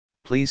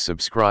Please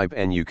subscribe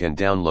and you can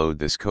download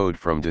this code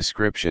from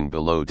description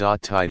below.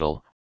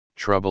 Title,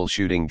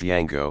 Troubleshooting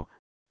Django,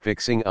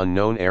 Fixing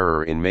Unknown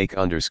Error in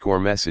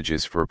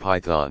make_messages for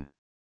Python.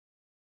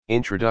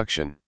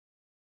 Introduction.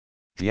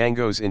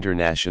 Django's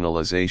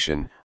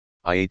internationalization,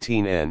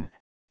 I18N,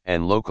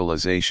 and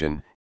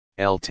localization,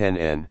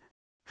 L10N,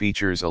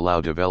 features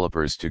allow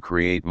developers to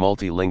create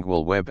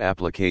multilingual web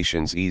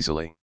applications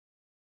easily.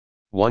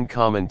 One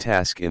common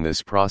task in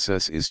this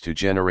process is to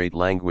generate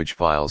language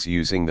files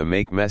using the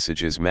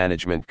makemessages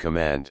management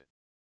command.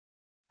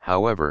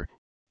 However,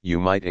 you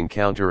might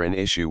encounter an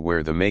issue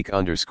where the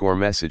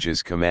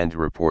make_messages command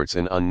reports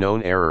an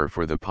unknown error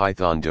for the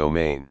Python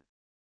domain.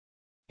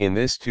 In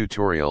this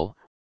tutorial,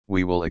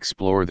 we will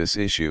explore this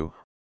issue,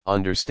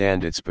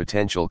 understand its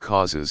potential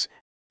causes,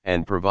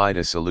 and provide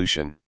a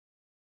solution.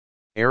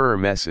 Error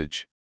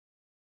message.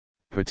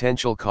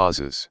 Potential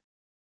causes.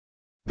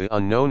 The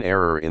unknown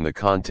error in the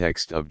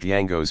context of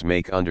Django's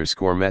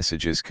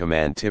make_messages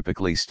command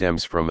typically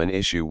stems from an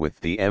issue with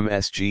the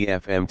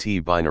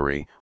msgfmt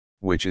binary,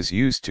 which is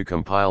used to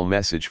compile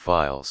message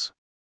files.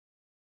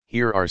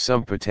 Here are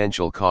some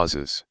potential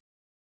causes.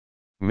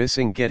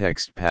 Missing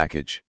gettext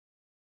package.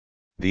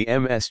 The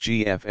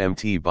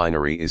msgfmt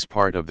binary is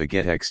part of the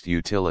gettext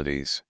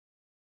utilities.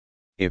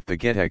 If the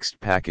gettext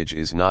package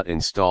is not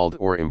installed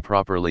or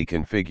improperly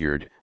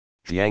configured,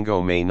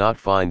 Django may not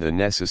find the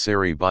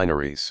necessary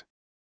binaries.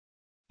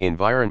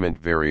 Environment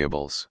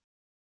variables.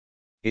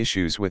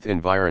 Issues with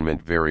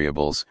environment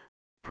variables,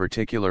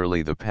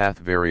 particularly the path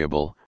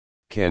variable,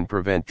 can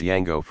prevent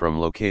Django from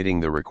locating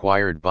the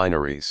required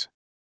binaries.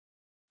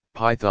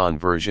 Python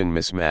version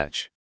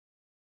mismatch.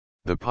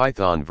 The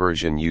Python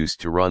version used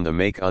to run the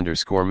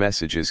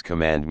make_messages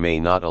command may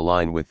not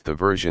align with the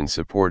version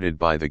supported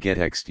by the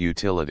gettext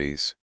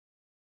utilities.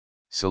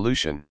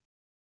 Solution.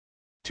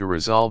 To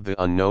resolve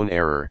the unknown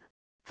error,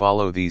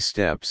 follow these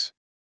steps.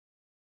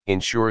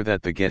 Ensure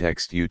that the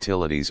gettext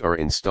utilities are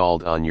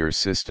installed on your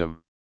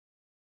system.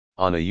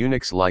 On a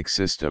Unix-like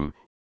system,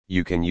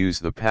 you can use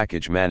the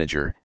package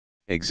manager,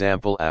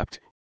 example apt,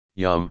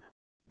 yum,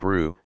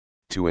 brew,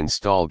 to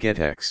install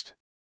gettext.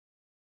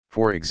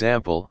 For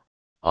example,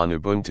 on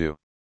Ubuntu,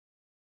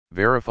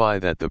 verify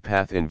that the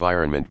path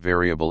environment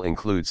variable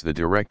includes the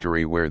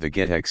directory where the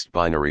gettext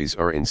binaries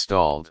are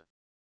installed.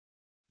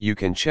 You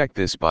can check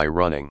this by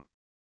running.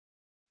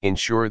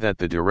 Ensure that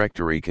the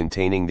directory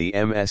containing the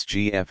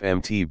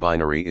msgfmt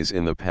binary is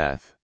in the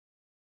path.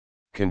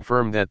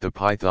 Confirm that the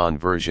Python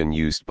version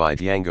used by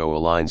Django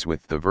aligns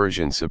with the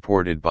version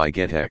supported by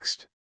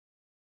gettext.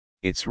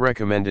 It's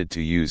recommended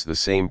to use the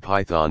same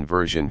Python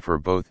version for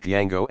both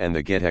Django and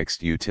the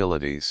gettext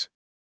utilities.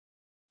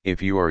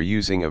 If you are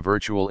using a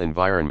virtual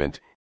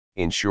environment,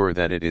 ensure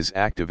that it is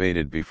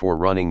activated before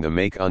running the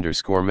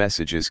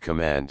make_messages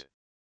command.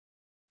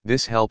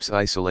 This helps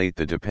isolate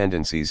the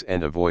dependencies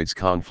and avoids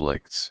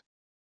conflicts.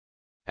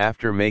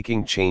 After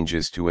making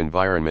changes to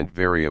environment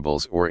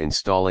variables or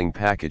installing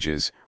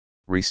packages,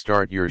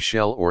 restart your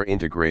shell or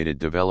integrated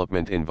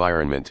development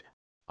environment,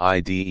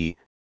 IDE,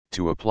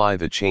 to apply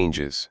the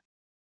changes.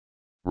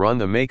 Run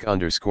the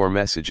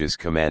make_messages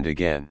command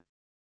again.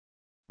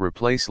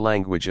 Replace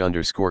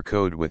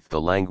language_code with the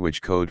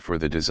language code for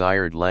the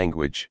desired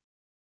language.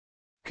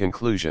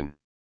 Conclusion.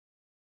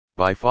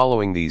 By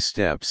following these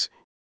steps,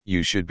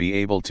 you should be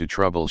able to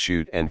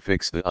troubleshoot and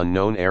fix the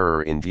unknown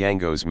error in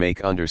Django's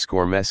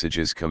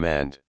make_messages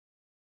command.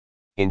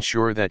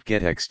 Ensure that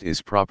gettext is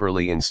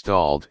properly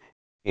installed,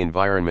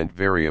 environment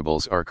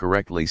variables are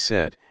correctly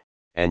set,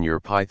 and your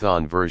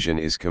Python version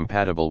is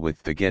compatible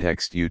with the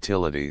gettext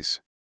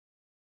utilities.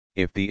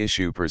 If the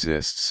issue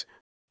persists,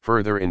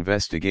 further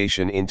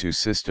investigation into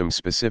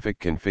system-specific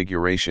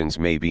configurations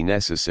may be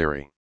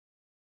necessary.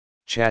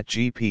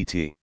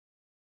 ChatGPT.